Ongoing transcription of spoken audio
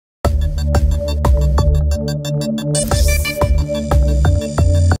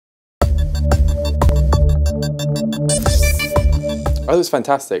Oh, it was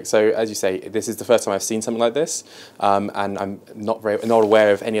fantastic. So, as you say, this is the first time I've seen something like this, and I'm not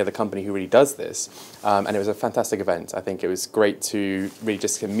aware of any other company who really does this. And it was a fantastic event. I think it was great to really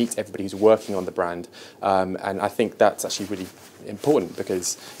just meet everybody who's working on the brand, and I think that's actually really important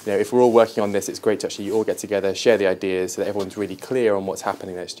because if we're all working on this, it's great to actually all get together, share the ideas, so that everyone's really clear on what's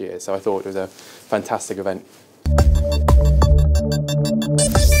happening next year. So I thought it was a fantastic event.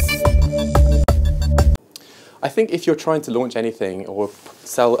 I think if you're trying to launch anything or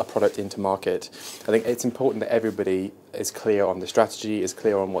sell a product into market, I think it's important that everybody is clear on the strategy, is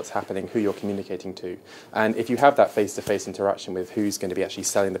clear on what's happening, who you're communicating to. And if you have that face-to-face interaction with who's going to be actually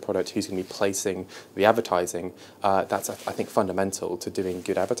selling the product, who's going to be placing the advertising, that's, I think, fundamental to doing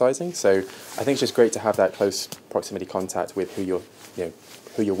good advertising. So I think it's just great to have that close proximity contact with who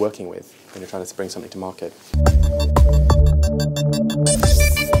you're working with when you're trying to bring something to market.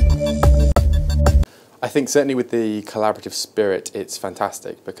 I think certainly with the collaborative spirit, it's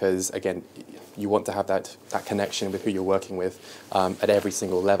fantastic because, again, you want to have that connection with who you're working with at every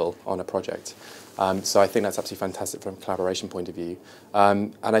single level on a project. So I think that's absolutely fantastic from a collaboration point of view.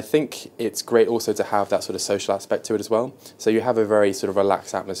 And I think it's great also to have that sort of social aspect to it as well. So you have a very sort of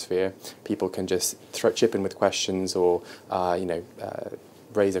relaxed atmosphere. People can just chip in with questions or,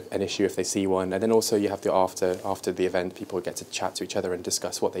 raise an issue if they see one, and then also you have to after the event people get to chat to each other and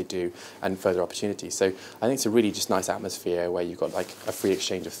discuss what they do and further opportunities. So I think it's a really just nice atmosphere where you've got like a free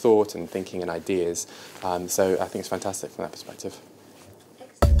exchange of thought and thinking and ideas. So I think it's fantastic from that perspective.